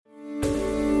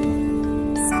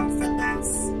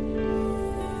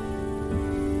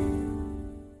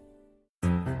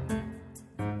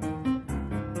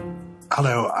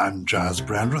Hello, I'm Giles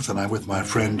Brandreth, and I'm with my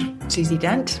friend Susie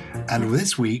Dent. And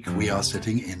this week we are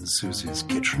sitting in Susie's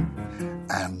kitchen,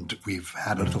 and we've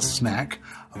had a little snack,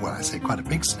 well, I say quite a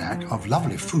big snack, of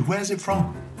lovely food. Where's it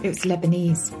from? It's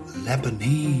Lebanese.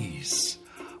 Lebanese.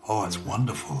 Oh, it's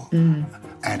wonderful.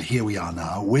 And here we are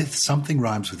now with Something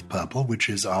Rhymes with Purple, which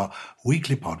is our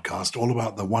weekly podcast all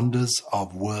about the wonders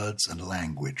of words and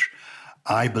language.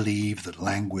 I believe that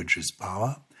language is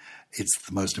power. It's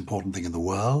the most important thing in the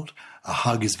world. A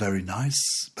hug is very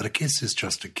nice, but a kiss is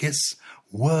just a kiss.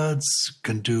 Words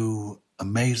can do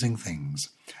amazing things.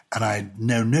 And I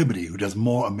know nobody who does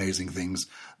more amazing things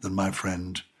than my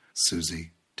friend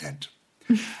Susie Dent.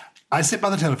 I sit by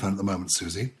the telephone at the moment,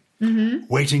 Susie,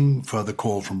 waiting for the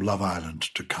call from Love Island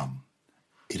to come.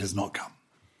 It has not come.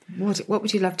 What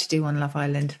would you love to do on Love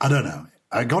Island? I don't know.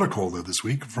 I got a call, though, this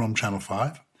week from Channel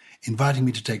 5, inviting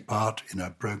me to take part in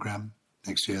a programme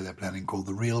next year they're planning called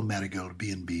The Real Marigold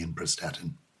B&B in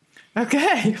Prestatyn.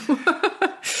 Okay.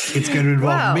 It's going to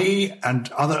involve me and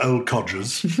other old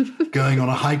codgers going on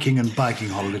a hiking and biking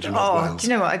holiday to North Wales. Do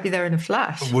you know what? I'd be there in a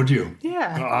flash. Would you?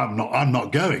 Yeah. I'm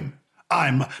not going.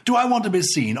 Do I want to be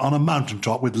seen on a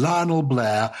mountaintop with Lionel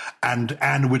Blair and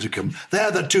Anne Widdecombe? They're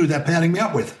the two they're pairing me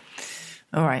up with.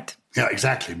 All right. Yeah,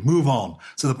 exactly. Move on.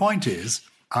 So the point is,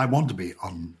 I want to be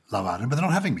on Love Island, but they're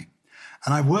not having me.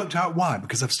 And I've worked out why,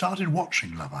 because I've started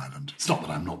watching Love Island. It's not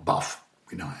that I'm not buff.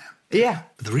 We know I am. Yeah.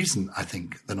 But the reason I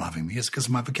think they're not having me is because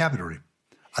of my vocabulary.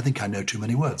 I think I know too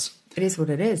many words. It is what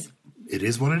it is. It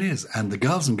is what it is. And the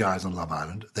girls and guys on Love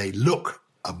Island, they look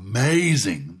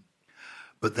amazing,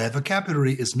 but their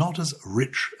vocabulary is not as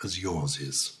rich as yours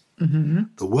is. Mm-hmm.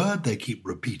 The word they keep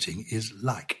repeating is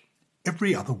like.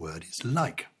 Every other word is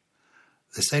like.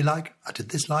 They say like, I did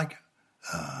this like,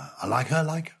 I like her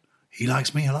like, he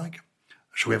likes me I like.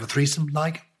 Shall we have a threesome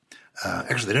like?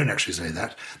 Actually, they don't actually say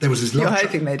that. There was this. You're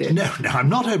hoping they do. No, I'm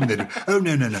not hoping they do. Oh,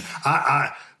 no.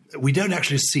 We don't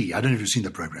actually see. I don't know if you've seen the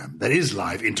programme. There is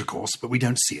live intercourse, but we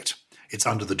don't see it. It's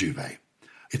under the duvet.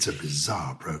 It's a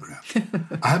bizarre programme.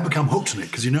 I have become hooked on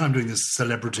it because, I'm doing this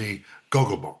celebrity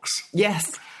goggle box.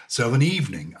 Yes. So of an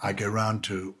evening, I go round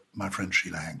to my friend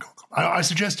Sheila Hancock. I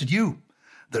suggested you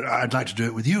that I'd like to do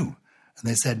it with you. And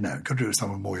they said, no, got to do it with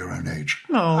someone more your own age.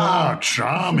 Oh,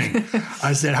 charming.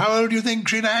 I said, how old do you think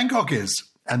Sheila Hancock is?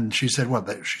 And she said, well,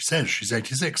 she says she's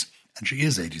 86. And she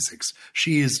is 86.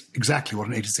 She is exactly what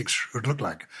an 86 should look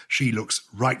like. She looks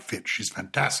right fit. She's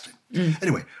fantastic.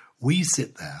 Anyway, we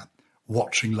sit there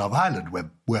watching Love Island.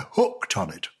 We're hooked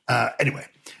on it. Anyway,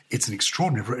 it's an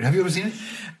extraordinary... Have you ever seen it?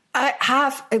 I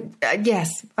have,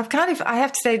 yes. I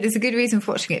have to say there's a good reason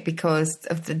for watching it because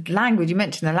of the language. You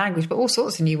mentioned the language, but all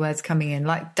sorts of new words coming in,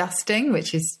 like dusting,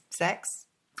 which is sex.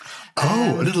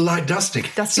 A little light dusting.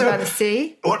 Dusting by the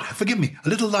sea. What? Forgive me. A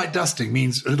little light dusting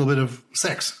means a little bit of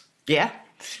sex. Yeah.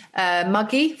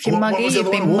 Muggy. If you're muggy, you've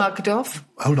been mugged off.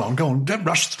 Hold on, go on. Don't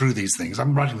rush through these things.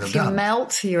 I'm writing them down. If you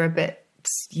melt, you're a bit,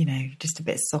 just a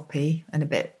bit soppy and a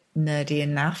bit nerdy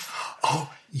and naff.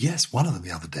 Oh, yes. One of them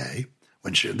the other day...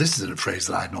 this is a phrase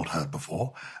that I had not heard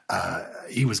before.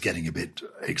 He was getting a bit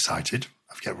excited.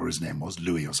 I forget what his name was,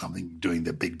 Louis or something, doing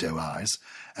the big doe eyes.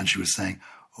 And she was saying,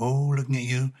 oh, looking at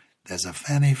you, there's a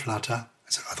fanny flutter.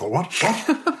 I thought,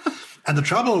 what? And the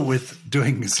trouble with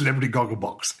doing a celebrity goggle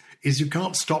box is you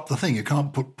can't stop the thing. You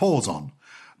can't put pause on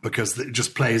because it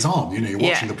just plays on. You're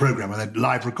watching the programme and they're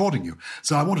live recording you.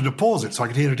 So I wanted to pause it so I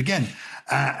could hear it again.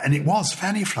 And it was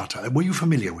fanny flutter. Were you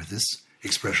familiar with this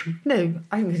expression? No,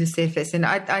 I'm going to see if it's in.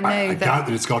 I know I doubt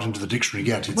that it's got into the dictionary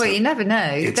yet. You never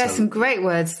know. There's some great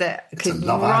words that could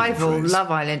rival Love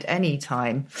Island any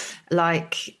time,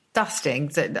 like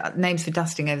dusting. Names for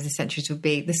dusting over the centuries would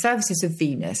be the services of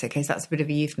Venus. Okay, so that's a bit of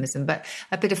a euphemism, but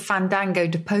a bit of fandango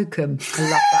de pokum. I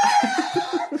love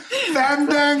that.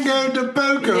 Fandango de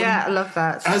pokum? Yeah, I love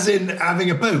that. As in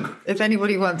having a poke? If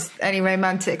anybody wants any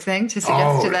romantic thing to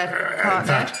suggest to their partner. In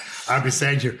fact, I'd be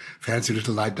saying to you, fancy a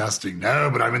little light dusting. No,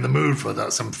 but I'm in the mood for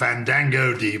some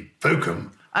fandango de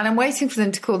pokum. And I'm waiting for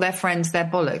them to call their friends their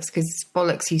bollocks, because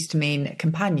bollocks used to mean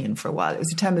companion for a while. It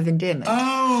was a term of endearment.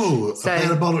 Oh, a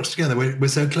pair of bollocks together. We're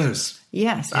so close.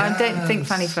 Yes. I don't think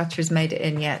fanny flutter has made it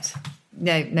in yet.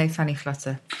 No fanny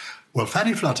flutter. Well,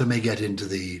 fanny flutter may get into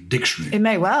the dictionary. It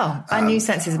may well. Our new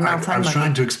senses melt. I was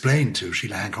trying to explain to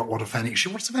Sheila Hancock what's a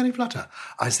fanny flutter?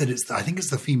 I said I think it's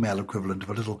the female equivalent of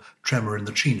a little tremor in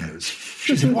the chinos.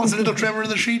 She said, what's a little tremor in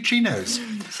the chinos?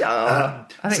 I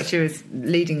think she was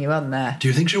leading you on there. Do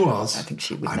you think she was? I think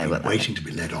she would know what I've that been waiting to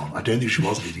be led on. I don't think she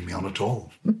was leading me on at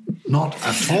all. Not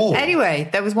at all. Anyway,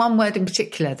 there was one word in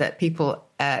particular that people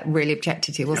really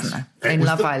objected to, wasn't there? In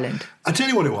Love Island. I tell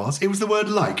you what it was. It was the word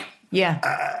like.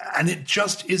 Yeah. And it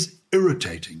just is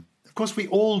irritating. Of course, we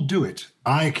all do it.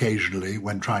 I occasionally,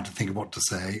 when trying to think of what to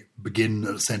say, begin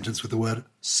a sentence with the word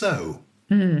so.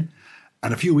 And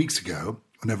a few weeks ago,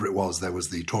 whenever it was, there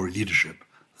was the Tory leadership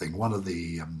thing. One of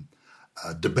the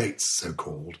debates,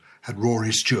 so-called, had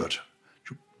Rory Stewart.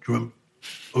 Do you remember?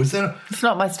 Oh, is there? It's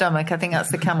not my stomach. I think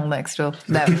that's the camel next door.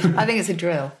 No, I think it's a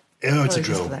drill. Oh, it's a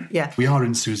drill. Yeah. We are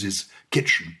in Susie's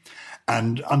kitchen.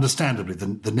 And understandably,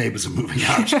 the neighbours are moving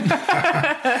out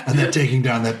and they're taking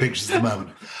down their pictures at the moment.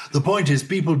 The point is,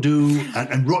 people do,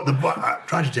 I'm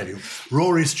trying to tell you,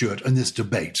 Rory Stewart in this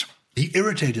debate, he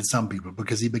irritated some people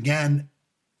because he began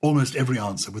almost every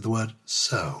answer with the word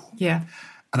so. Yeah.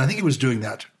 And I think he was doing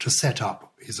that to set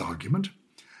up his argument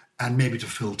and maybe to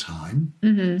fill time.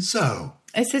 So.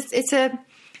 It's a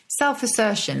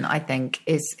self-assertion, I think,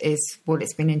 is what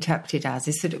it's been interpreted as.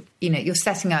 Is sort of, you're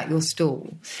setting out your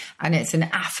stall and it's an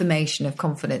affirmation of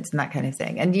confidence and that kind of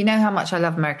thing. And you know how much I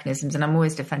love Americanisms, and I'm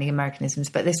always defending Americanisms,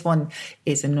 but this one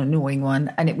is an annoying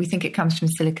one. And we think it comes from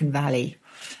Silicon Valley.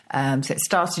 So it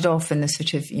started off in the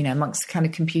sort of, amongst kind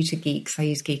of computer geeks. I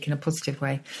use geek in a positive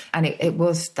way. And it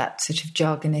was that sort of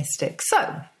jargonistic.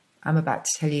 So I'm about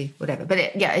to tell you whatever. But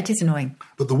it is annoying.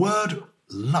 But the word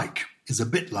like is a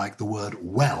bit like the word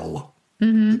well.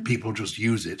 That people just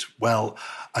use it. Well,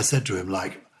 I said to him,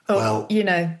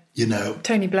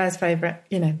 Tony Blair's favourite,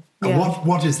 And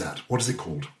what is that? What is it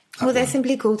called? Well, they're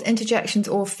simply called interjections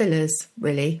or fillers,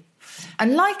 really.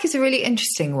 And like is a really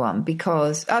interesting one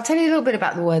because I'll tell you a little bit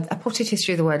about the word, a potted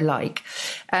history of the word like.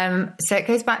 So it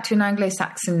goes back to an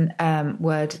Anglo-Saxon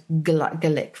word,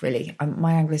 Gaelic, really.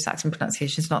 My Anglo-Saxon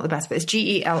pronunciation is not the best, but it's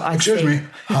G-E-L-I-C. Excuse me,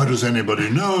 how does anybody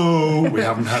know? We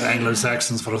haven't had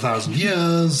Anglo-Saxons for 1,000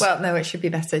 years. Well, no, it should be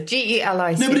better.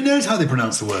 G-E-L-I-C. Nobody knows how they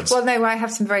pronounce the words. Well, no, I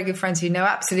have some very good friends who know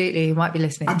absolutely, who might be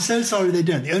listening. I'm so sorry they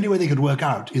don't. The only way they could work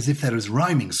out is if there is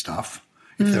ryming stuff.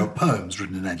 If there are poems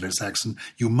written in Anglo-Saxon,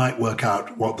 you might work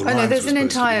out what the rhymes no, there's were an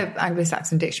supposed entire to be.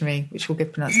 Anglo-Saxon dictionary which will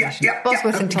give pronunciation. Yeah.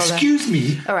 Bosworth and Toller. Excuse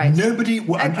me. All right. Nobody...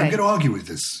 Well, okay. I'm going to argue with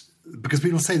this because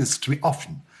people say this to me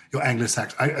often. You're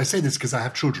Anglo-Saxon. I say this because I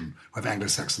have children who have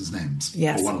Anglo-Saxon names.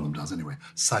 Yes. Or one of them does anyway.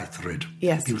 Scythrid.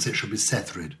 Yes. People say it should be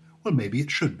Sethrid. Well, maybe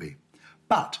it should be.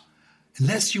 But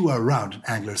unless you were around in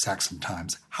Anglo-Saxon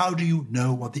times, how do you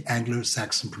know what the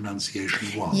Anglo-Saxon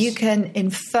pronunciation was? You can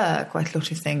infer quite a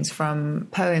lot of things from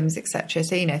poems, etc.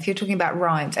 So, if you're talking about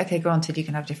rhymes, okay, granted, you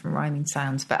can have different rhyming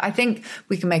sounds, but I think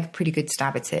we can make a pretty good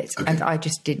stab at it, and I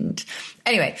just didn't.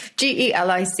 Anyway,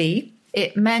 G-E-L-I-C,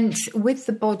 it meant with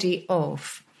the body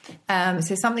of.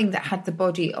 So something that had the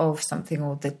body of something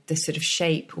or the sort of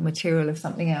shape or material of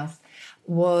something else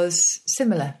was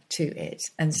similar to it.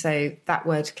 And so that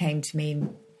word came to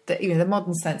mean that, the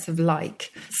modern sense of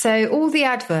like. So all the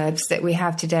adverbs that we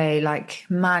have today, like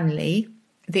manly,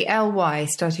 the ly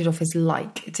started off as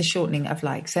like. It's a shortening of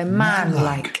like. So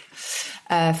man-like.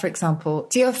 For example,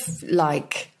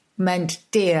 diolch-like meant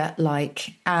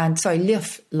deer-like. And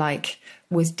liuf-like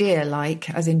was deer-like,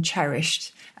 as in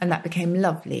cherished. And that became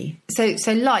lovely. So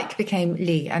like became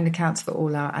li and accounts for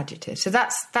all our adjectives. So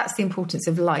that's the importance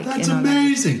of like. That's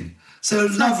amazing. So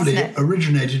lovely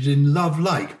originated in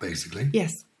love-like, basically.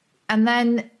 Yes. And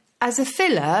then as a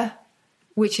filler,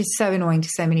 which is so annoying to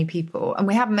so many people, and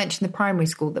we haven't mentioned the primary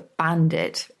school that banned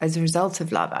it as a result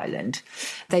of Love Island.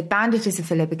 They banned it as a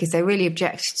filler because they really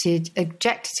objected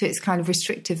to its kind of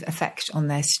restrictive effect on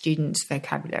their students'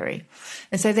 vocabulary.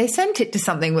 And so they sent it to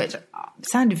something which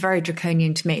sounded very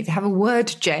draconian to me. They have a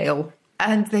word jail,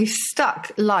 and they've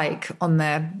stuck like on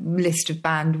their list of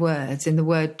banned words in the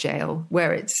word jail,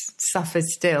 where it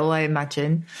suffers still, I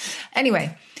imagine.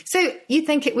 Anyway, so you'd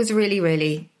think it was really,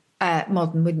 really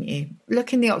modern, wouldn't you?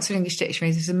 Look in the Oxford English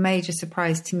Dictionary. This was a major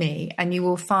surprise to me, and you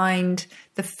will find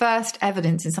the first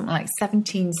evidence in something like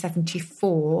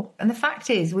 1774. And the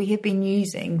fact is, we have been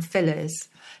using fillers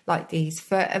like these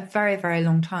for a very, very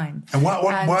long time. And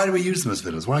why do we use them as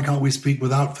fillers? Why can't we speak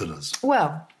without fillers?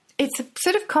 Well, it's a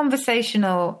sort of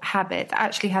conversational habit that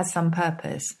actually has some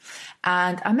purpose.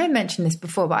 And I may have mentioned this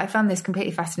before, but I found this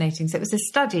completely fascinating. So it was a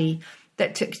study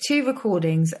that took 2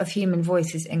 recordings of human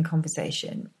voices in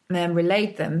conversation and then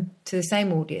relayed them to the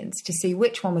same audience to see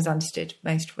which one was understood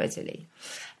most readily.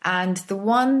 And the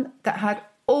one that had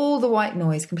all the white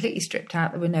noise completely stripped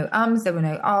out, there were no ums, there were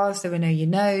no ahs, there were no you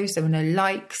knows, there were no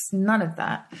likes, none of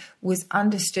that, was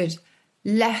understood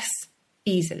less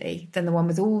easily than the one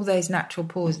with all those natural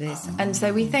pauses. And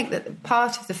so we think that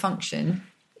part of the function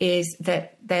is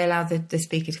that they allow the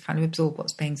speaker to kind of absorb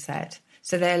what's being said.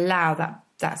 So they allow that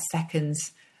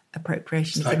second's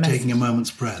appropriation. It's like taking a moment's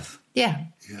breath. Yeah.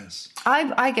 Yes.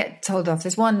 I get told off.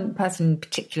 There's one person in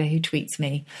particular who tweets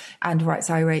me and writes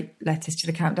irate letters to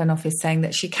the Countdown office saying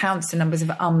that she counts the numbers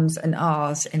of ums and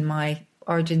ahs in my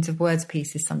Origins of Words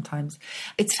pieces sometimes.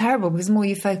 It's terrible because the more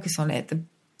you focus on it,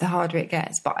 the harder it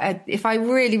gets. But if I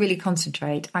really, really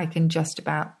concentrate, I can just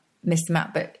about miss them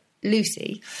out. But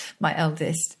Lucy, my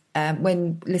eldest,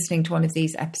 when listening to one of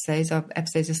these episodes of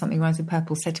Something Rhymes with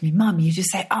Purple, said to me, Mum, you just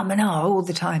say and ah all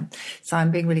the time. So I'm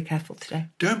being really careful today.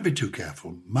 Don't be too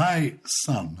careful. My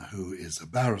son, who is a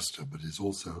barrister but is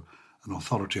also an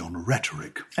authority on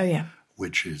rhetoric,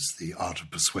 which is the art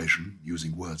of persuasion,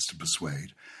 using words to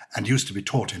persuade, and used to be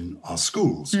taught in our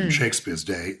schools. In Shakespeare's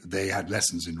day, they had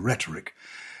lessons in rhetoric.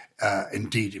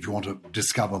 Indeed, if you want to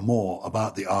discover more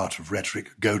about the art of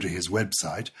rhetoric, go to his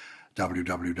website,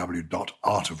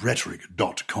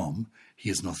 www.artofrhetoric.com. He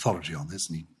is an authority on this,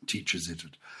 and he teaches it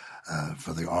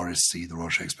for the RSC, the Royal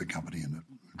Shakespeare Company, and at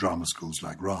drama schools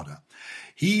like RADA.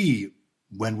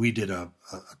 When we did a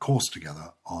course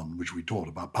together on which we taught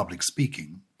about public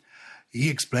speaking, he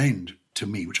explained to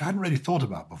me, which I hadn't really thought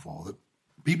about before, that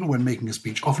people, when making a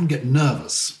speech, often get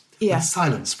nervous when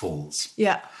silence falls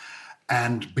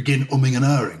and begin umming and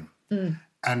erring.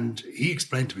 And he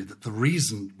explained to me that the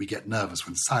reason we get nervous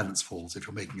when silence falls, if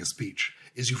you're making a speech,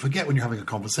 is you forget when you're having a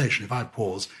conversation. If I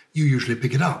pause, you usually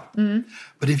pick it up.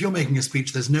 But if you're making a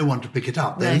speech, there's no one to pick it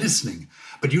up. They're listening.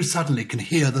 But you suddenly can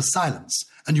hear the silence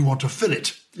and you want to fill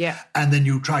it. Yeah. And then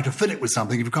you try to fill it with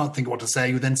something. If you can't think what to say,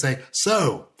 you then say,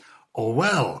 so, or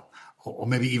well, or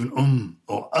maybe even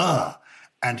or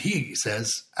And he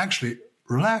says, actually,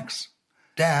 relax.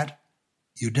 Dad,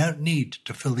 you don't need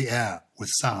to fill the air with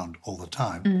sound all the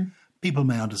time. People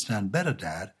may understand better,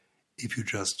 Dad, if you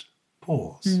just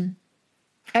pause.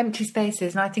 Empty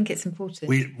spaces, and I think it's important.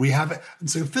 We have it. And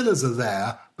so fillers are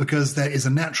there because there is a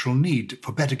natural need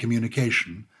for better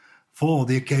communication for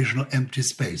the occasional empty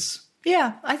space.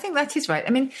 Yeah, I think that is right. I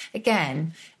mean,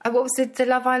 again, what was the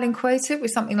Love Island quote? It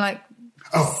was something like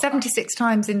 76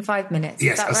 times in 5 minutes.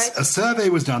 Yes, is that right? A survey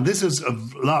was done. This is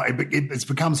it's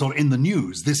become sort of in the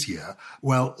news this year.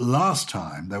 Well, last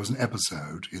time there was an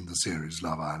episode in the series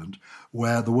Love Island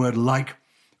where the word like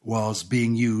was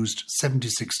being used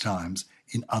 76 times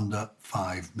in under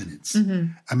 5 minutes.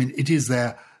 I mean, it is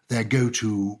their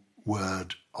go-to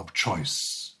word of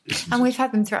choice, isn't it? We've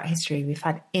had them throughout history. We've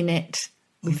had in it.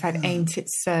 We've had Ain't It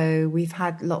So. We've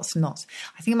had lots and lots.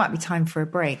 I think it might be time for a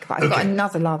break, but I've got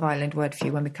another Love Island word for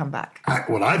you when we come back.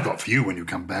 What I've got for you when you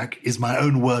come back is my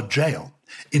own word jail,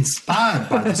 inspired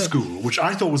by the school, which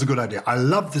I thought was a good idea. I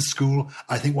love this school.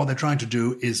 I think what they're trying to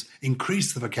do is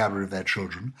increase the vocabulary of their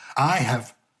children. I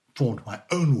have formed my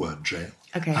own word jail.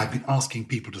 Okay. I've been asking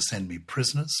people to send me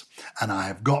prisoners, and I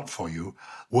have got for you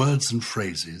words and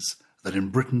phrases that in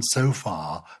Britain so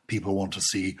far people want to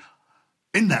see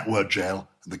in that word jail,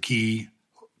 the key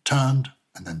turned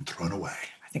and then thrown away.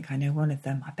 I think I know one of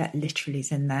them. I bet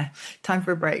literally's in there. Time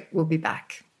for a break. We'll be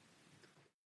back.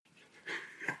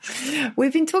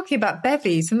 We've been talking about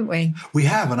bevies, haven't we? We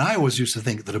have, and I always used to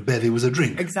think that a bevy was a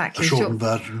drink. Exactly. A shortened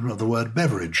version of the word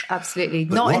beverage. Absolutely.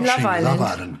 But not in Love Island. Love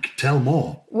Island, tell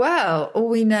more. Well, all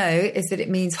we know is that it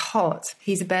means hot.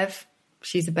 He's a bev.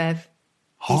 She's a bev.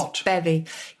 Hot. He's bevy.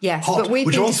 Yes. Hot, but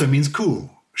which also means cool.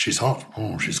 She's hot.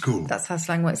 Oh, she's cool. That's how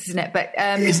slang works, isn't it? But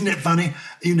isn't it funny?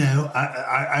 You know,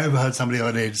 I overheard somebody the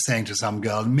other day saying to some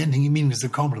girl, meaning as a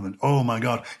compliment, oh, my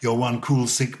God, you're one cool,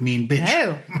 sick, mean bitch.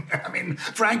 No. I mean,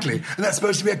 frankly, that's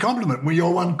supposed to be a compliment. Well, you're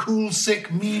one cool,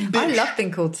 sick, mean bitch. I love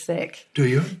being called sick. Do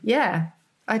you? Yeah,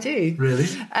 I do. Really?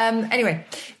 Anyway,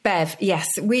 Bev, yes.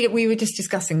 We were just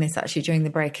discussing this actually during the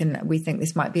break, and we think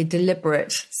this might be a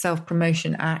deliberate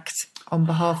self-promotion act on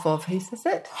behalf of, who says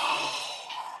it?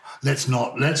 Let's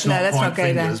not point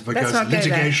fingers because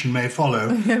litigation may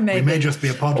follow. We may just be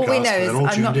a podcast. All we know is all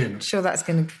I'm not in. Sure that's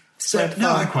going to spread.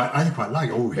 No, I quite like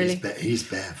it. Oh, really? He's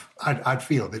Bev. I'd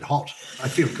feel a bit hot.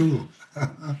 I'd feel cool.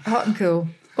 Hot and cool,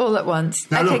 all at once.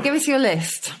 Now, okay, look, give us your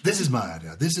list. This is my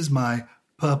idea. This is my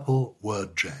purple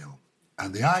word jail.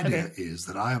 And the idea is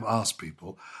that I have asked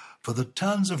people for the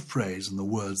turns of phrase and the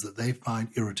words that they find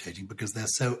irritating because they're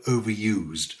so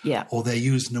overused or they're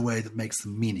used in a way that makes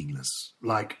them meaningless.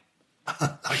 Like,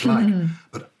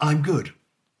 but I'm good.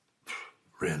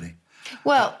 Really?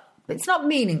 Well, it's not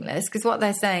meaningless because what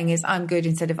they're saying is I'm good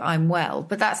instead of I'm well,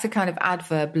 but that's a kind of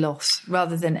adverb loss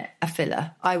rather than a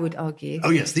filler, I would argue.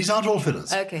 Oh, yes, these aren't all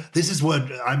fillers. Okay. This is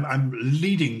word,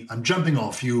 I'm jumping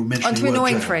off you mentioning onto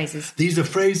annoying phrases. These are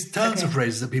turns of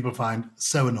phrases that people find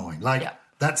so annoying. Like,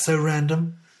 that's so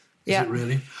random. Is it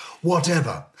really?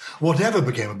 Whatever. Whatever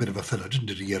became a bit of a filler,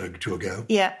 didn't it, a year or two ago?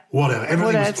 Yeah. Whatever.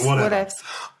 Everything was whatever. Whatevs.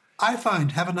 I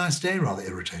find have a nice day rather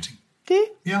irritating. Do?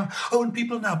 Yeah. Oh, and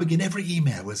people now begin every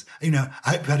email with, I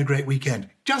hope you had a great weekend.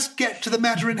 Just get to the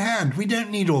matter in hand. We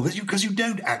don't need all this because you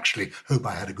don't actually hope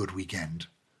I had a good weekend.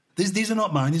 These are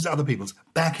not mine. These are other people's.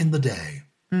 Back in the day.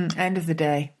 End of the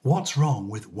day. What's wrong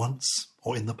with once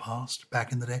or in the past,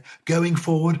 back in the day? Going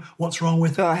forward, what's wrong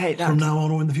with I hate that. From now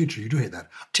on or in the future? You do hate that.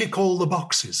 Tick all the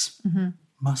boxes. Mm-hmm.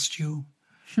 Must you?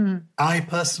 I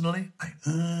personally,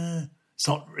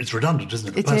 it's redundant, isn't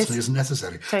it? But personally isn't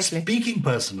necessary. Totally. Speaking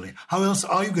personally, how else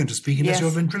are you going to speak unless you're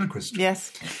a ventriloquist?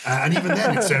 Yes. And even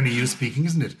then, it's only you speaking,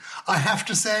 isn't it? I have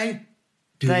to say,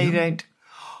 you don't.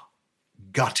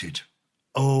 Gutted.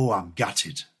 Oh, I'm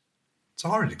gutted. It's a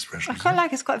horrid expression. I quite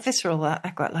like it. It's quite visceral, that. I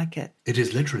quite like it. It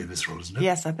is literally visceral, isn't it?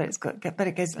 Yes, I bet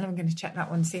it goes. I'm going to check that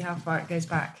one and see how far it goes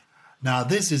back. Now,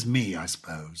 this is me, I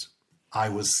suppose. I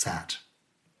was sat.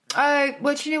 Oh,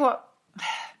 well, do you know what?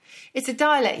 It's a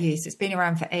dialect use. It's been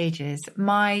around for ages.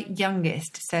 My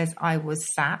youngest says I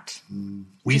was sat.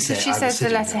 She says the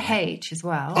letter H as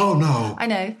well. Oh, no. I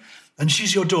know. And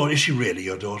she's your daughter. Is she really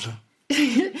your daughter?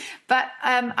 But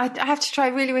I have to try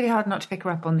really, really hard not to pick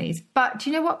her up on these. But do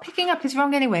you know what? Picking up is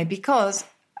wrong anyway, because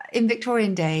in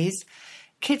Victorian days,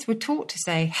 kids were taught to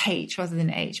say H rather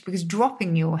than H, because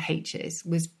dropping your H's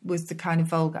was the kind of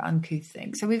vulgar, uncouth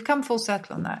thing. So we've come full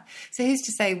circle on that. So who's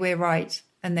to say we're right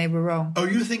and they were wrong? Oh,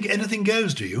 you think anything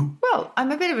goes, do you? Well,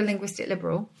 I'm a bit of a linguistic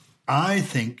liberal. I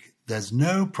think there's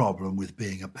no problem with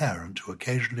being a parent who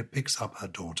occasionally picks up her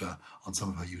daughter on some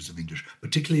of her use of English,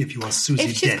 particularly if you are Susie Dent.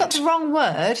 If she's got the wrong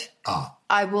word,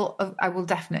 I will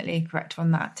definitely correct her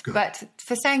on that. Good. But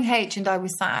for saying H and I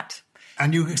was sat...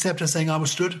 And you accept her saying I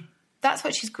was stood? That's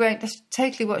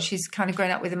totally what she's kind of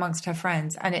grown up with amongst her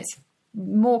friends. And it's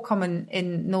more common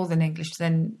in Northern English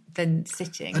than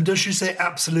sitting. And does she say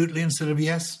absolutely instead of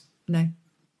yes? No.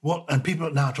 What? And people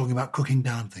are now talking about cooking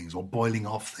down things or boiling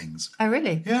off things. Oh,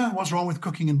 really? Yeah, what's wrong with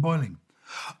cooking and boiling?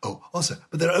 Oh, also,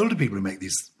 but there are older people who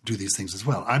do these things as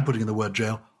well. I'm putting in the word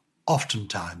jail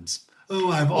oftentimes. Oh,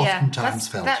 I've oftentimes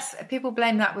felt. People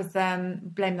blame that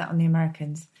on the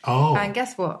Americans. Oh. And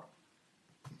guess what?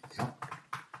 Yeah.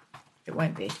 It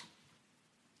won't be.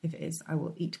 If it is, I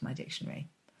will eat my dictionary.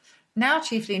 Now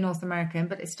chiefly North American,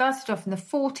 but it started off in the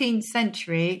 14th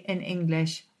century in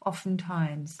English,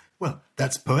 oftentimes. Well,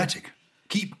 that's poetic.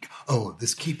 Keep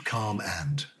calm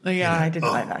and... Oh, yeah, I didn't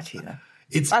like that either.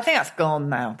 I think that's gone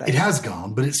now, though. It has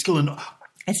gone, but it's still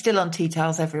It's still on tea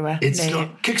towels everywhere. It's still...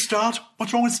 Kickstart?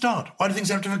 What's wrong with start? Why do things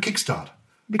have to have a kickstart?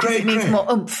 Because it means more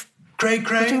oomph. Cray.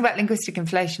 We're talking about linguistic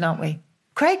inflation, aren't we?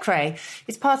 Cray.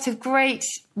 It's part of great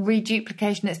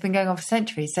reduplication that's been going on for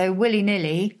centuries. So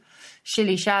willy-nilly,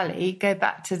 shilly-shally, go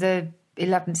back to the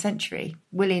 11th century.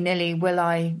 Willy-nilly,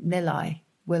 will-I.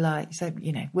 So,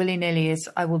 willy-nilly is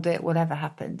I will do it whatever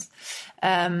happens. You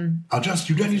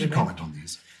don't need to comment on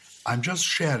these. I'm just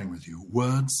sharing with you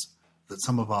words that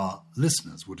some of our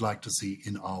listeners would like to see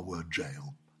in our word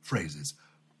jail. Phrases.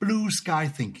 Blue sky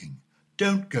thinking.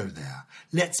 Don't go there.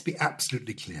 Let's be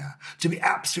absolutely clear. To be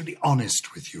absolutely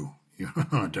honest with you.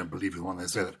 I don't believe you when they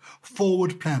say that.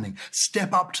 Forward planning.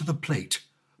 Step up to the plate.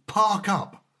 Park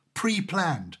up.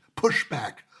 Pre-planned. Push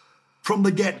back. From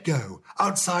the get-go.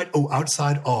 Outside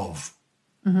of.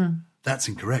 Mm-hmm. That's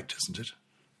incorrect, isn't it?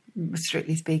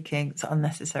 Strictly speaking, it's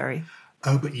unnecessary.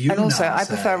 Oh, but you. And also, I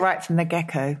prefer right from the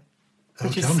get-go,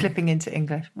 which is slipping into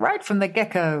English. Right from the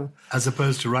get-go. As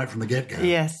opposed to right from the get-go.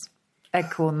 Yes.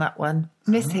 Eggcorn, that one.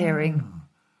 Mishearing.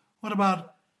 What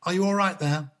about, are you all right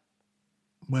there?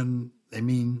 When they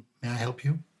mean, may I help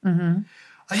you? Mm-hmm.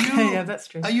 Yeah, that's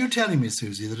true. Are you telling me,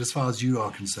 Susie, that as far as you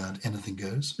are concerned, anything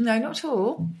goes? No, not at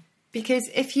all. Because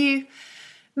if you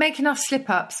make enough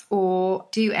slip-ups or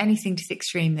do anything to the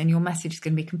extreme, then your message is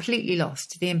going to be completely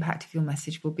lost. The impact of your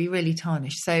message will be really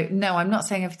tarnished. So, no, I'm not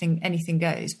saying anything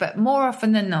goes. But more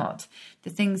often than not, the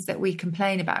things that we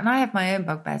complain about, and I have my own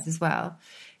bugbears as well,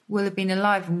 will have been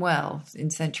alive and well in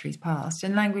centuries past.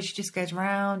 And language just goes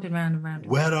round and round and round.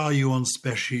 Where are you on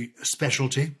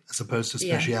specialty as opposed to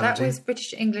speciality? Yeah, that was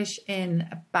British English in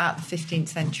about the 15th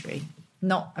century,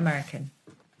 not American.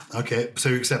 Okay, so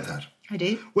you accept that? I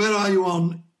do. Where are you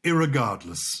on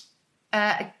irregardless?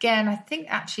 Again, I think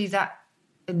actually that...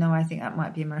 No, I think that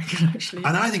might be American, actually.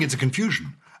 And I think it's a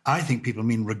confusion. I think people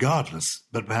mean regardless,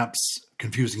 but perhaps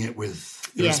confusing it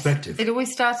with irrespective. Yes. It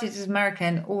always started as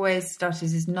American, always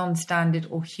started as non-standard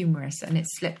or humorous, and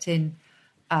it's slipped in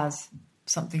as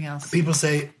something else. People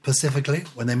say pacifically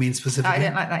when they mean specifically. I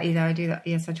don't like that either. I do that.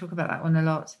 Yes, I talk about that one a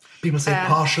lot. People say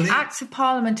partially. Acts of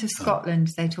Parliament of Scotland,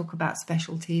 they talk about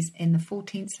specialties in the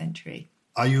 14th century.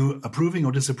 Are you approving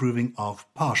or disapproving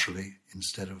of partially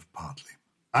instead of partly?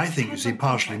 I think, you see,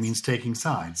 partially means taking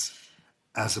sides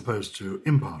as opposed to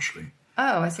impartially.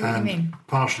 Oh, I see what you mean.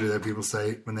 Partially, though, people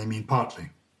say when they mean partly.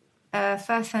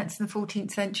 First sentence in the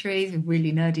 14th century. We're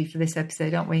really nerdy for this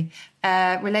episode, aren't we?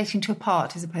 Relating to a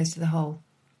part as opposed to the whole.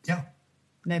 Yeah.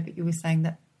 No, but you were saying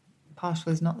that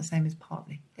partial is not the same as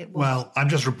partly. It was. Well, I'm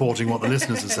just reporting what the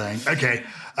listeners are saying. Okay.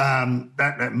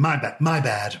 My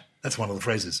bad. That's one of the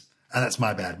phrases. That's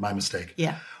my bad, my mistake.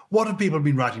 Yeah. What have people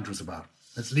been writing to us about?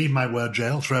 Let's leave my word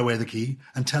jail, throw away the key,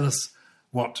 and tell us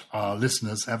what our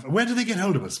listeners have. Where do they get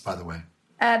hold of us, by the way?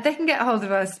 They can get hold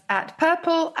of us at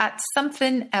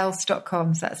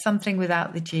purple@somethingelse.com. So that's something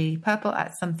without the G.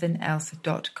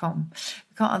 purple@somethingelse.com.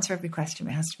 We can't answer every question,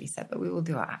 it has to be said, but we will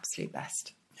do our absolute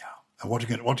best. Yeah. And what are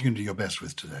you going to do your best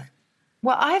with today?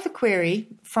 Well, I have a query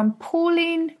from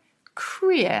Pauline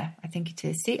Creer, I think it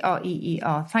is,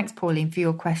 Creer. Thanks, Pauline, for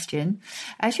your question.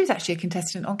 She was actually a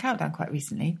contestant on Countdown quite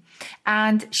recently.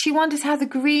 And she wonders how the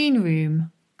Green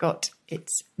Room got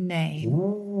its name.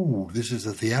 Ooh, this is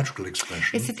a theatrical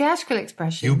expression. It's a theatrical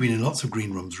expression. You've been in lots of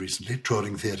green rooms recently,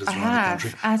 touring theatres around the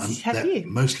country. As have you.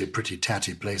 Mostly pretty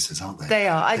tatty places, aren't they? They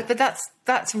are, but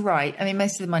that's right. I mean,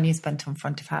 most of the money is spent on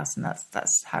front of house, and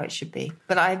that's how it should be.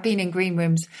 But I've been in green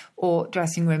rooms or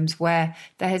dressing rooms where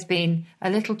there has been a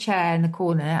little chair in the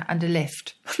corner and a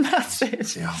lift. That's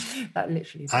it. Yeah. That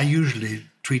literally is. I usually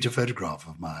tweet a photograph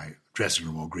of my dressing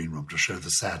room or green room to show the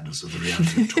sadness of the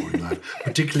reality of touring life,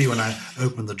 particularly when I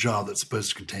open the jar that's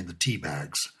supposed to contain the tea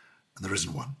bags and there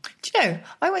isn't one. Do you know,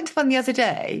 I went to one the other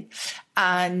day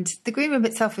and the green room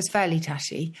itself was fairly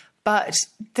tatty, but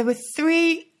there were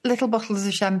 3 little bottles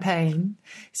of champagne,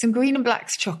 some green and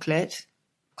black's chocolate.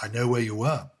 I know where you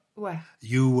were. Where?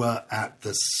 You were at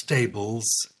the Stables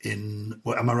in,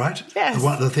 am I right? Yes.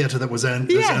 The theatre that was owned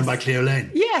by Cleo Lane.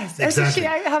 Yes, exactly.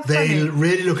 They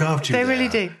really look after you. They really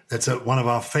do. That's one of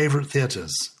our favourite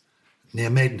theatres near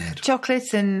Maidenhead.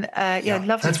 Chocolates and,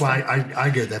 lovely. That's why I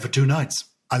go there for 2 nights.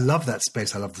 I love that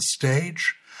space. I love the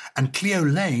stage. And Cleo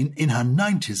Lane, in her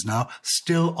 90s now,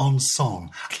 still on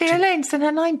song. Cleo Lane's in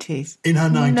her 90s? In her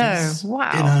 90s. No, wow.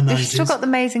 In her 90s. She's still got the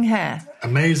amazing hair.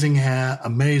 Amazing hair,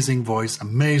 amazing voice,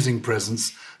 amazing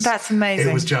presence. That's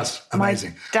amazing. It was just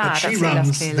amazing. My dad, but she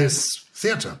runs this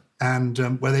theatre, and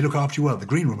where they look after you well. The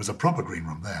green room is a proper green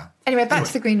room there. Anyway, back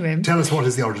to the green room. Tell us what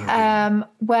is the origin of the green room.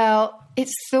 Well,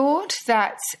 it's thought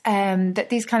that that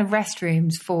these kind of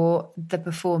restrooms for the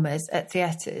performers at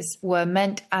theatres were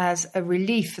meant as a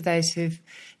relief for those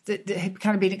that had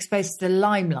kind of been exposed to the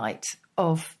limelight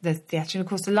of the theatre. And of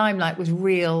course, the limelight was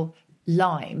real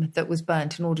lime that was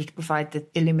burnt in order to provide the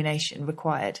illumination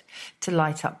required to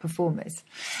light up performers.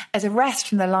 As a rest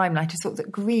from the limelight, it's thought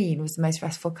that green was the most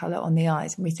restful colour on the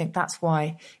eyes, and we think that's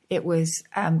why it was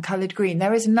coloured green.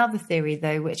 There is another theory,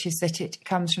 though, which is that it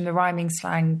comes from the rhyming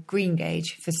slang green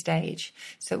gauge for stage.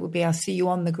 So it would be, I'll see you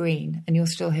on the green, and you'll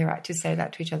still hear actors say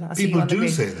that to each other. People do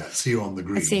say that, see you on the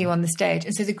green. I see you on the stage.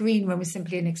 And so the green room is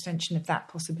simply an extension of that,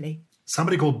 possibly.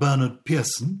 Somebody called Bernard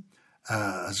Pearson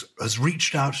has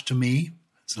reached out to me.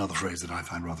 It's another phrase that I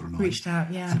find rather annoying. Reached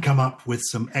out, yeah. And come up with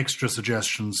some extra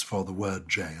suggestions for the word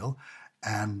jail.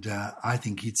 And I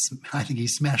think he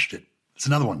smashed it. It's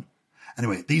another one.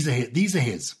 Anyway, these are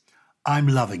his. I'm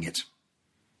loving it.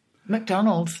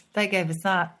 McDonald's, they gave us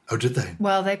that. Oh, did they?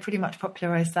 Well, they pretty much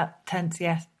popularised that tense,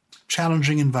 yes.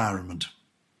 Challenging environment.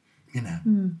 You know.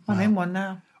 I'm in one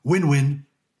now. Win-win.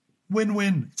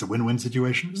 Win-win. It's a win-win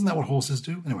situation. Isn't that what horses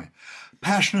do? Anyway,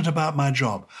 passionate about my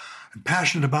job. I'm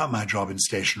passionate about my job in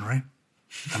stationery.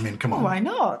 I mean, come on. Why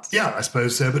not? Yeah, I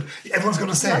suppose so. But everyone's got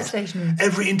to say it. Stationery.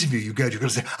 Every interview you go to, you've got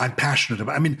to say, I'm passionate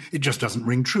about... I mean, it just doesn't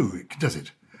ring true, does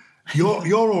it? You're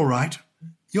all right.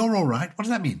 You're all right. What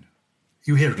does that mean?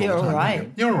 You hear it all the time. You're all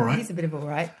right. You're all right. He's a bit of all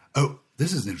right. Oh,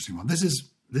 this is an interesting one. This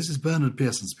is Bernard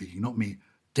Pearson speaking, not me.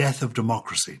 Death of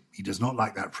democracy. He does not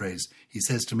like that phrase. He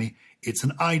says to me, it's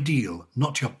an ideal,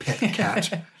 not your pet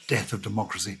cat. Death of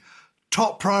democracy.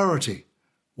 Top priority.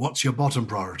 What's your bottom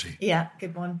priority? Yeah,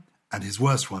 good one. And his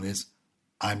worst one is,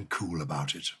 I'm cool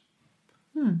about it.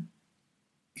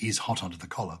 He's hot under the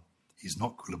collar. He's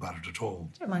not cool about it at all.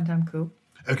 Don't mind, I'm cool.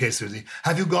 Okay, Susie,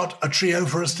 have you got a trio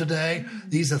for us today?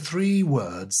 These are 3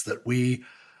 words that we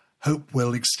hope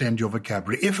will extend your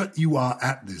vocabulary. If you are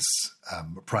at this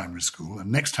primary school,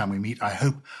 and next time we meet, I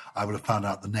hope I will have found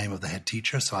out the name of the head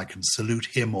teacher so I can salute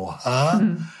him or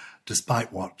her,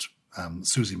 despite what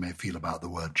Susie may feel about the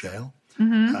word jail.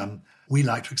 We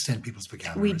like to extend people's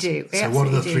vocabulary. We do. So what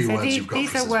are the 3 words you've got?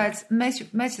 These are words, most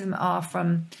of them are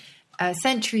from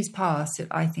centuries past that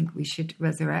I think we should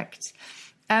resurrect.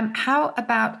 How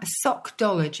about a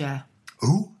sockdolager?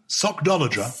 Ooh,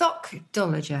 sockdolager?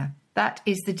 Sockdolager. That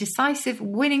is the decisive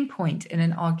winning point in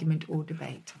an argument or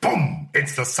debate. Boom!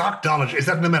 It's the sockdolager. Is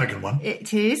that an American one?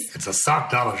 It is. It's a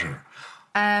sockdolager.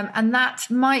 And that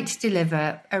might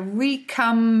deliver a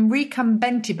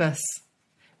recumbentibus.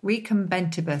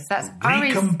 Recumbentibus. That's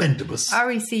recumbentibus.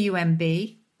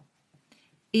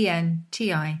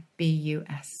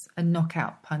 RECUMBENTIBUS. A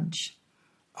knockout punch.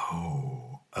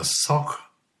 Oh, a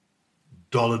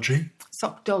sockdology.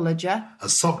 Sockdologer. A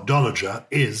sockdologer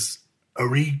is a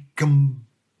recumbentibus.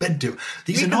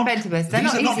 These are not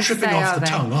tripping off the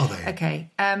tongue, are they? Okay.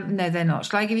 No, they're not.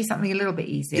 Shall I give you something a little bit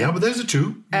easier? Yeah, but those are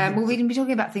two. Well, we can be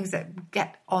talking about things that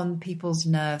get on people's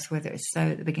nerves, whether it's so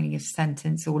at the beginning of a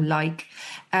sentence or like.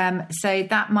 So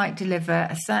that might deliver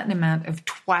a certain amount of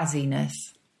twazziness.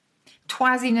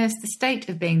 Twazziness, the state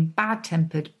of being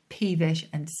bad-tempered, peevish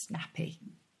and snappy.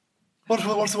 What's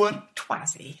the word?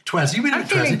 Twazzy. Twazzy. You mean I'm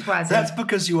feeling twazzy. That's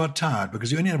because you are tired,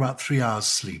 because you only had about 3 hours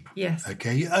sleep. Yes.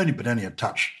 Okay, you're only a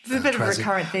touch It's a bit twazzy. of a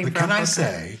recurrent thing. But can I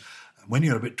say, when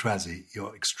you're a bit twazzy,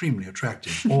 you're extremely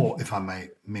attractive. Or, if I may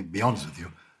be honest with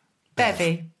you,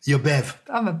 Bevy. You're Bev.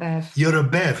 I'm a Bev. You're a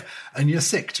Bev. And you're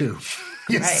sick too.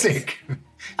 You're sick.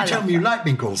 You tell me you like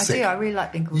being called sick. I do, I really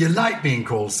like being called sick. You like being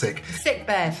called sick. Sick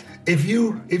Bev. If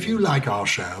you like our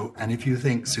show, and if you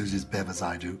think Susie's Bev as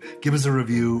I do, give us a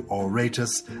review or rate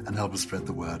us and help us spread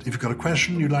the word. If you've got a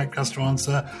question you'd like us to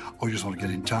answer, or you just want to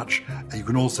get in touch, you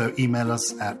can also email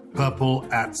us at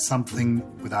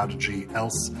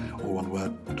purple@somethingwithoutag or one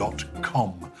word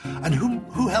 .com. And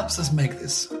who helps us make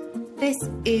this? This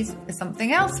is a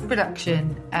Something Else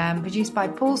production, produced by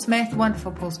Paul Smith,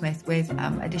 wonderful Paul Smith, with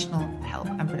additional help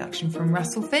and production from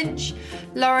Russell Finch,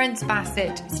 Lawrence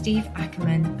Bassett, Steve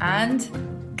Ackerman, and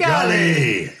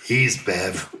Gully. He's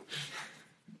Bev.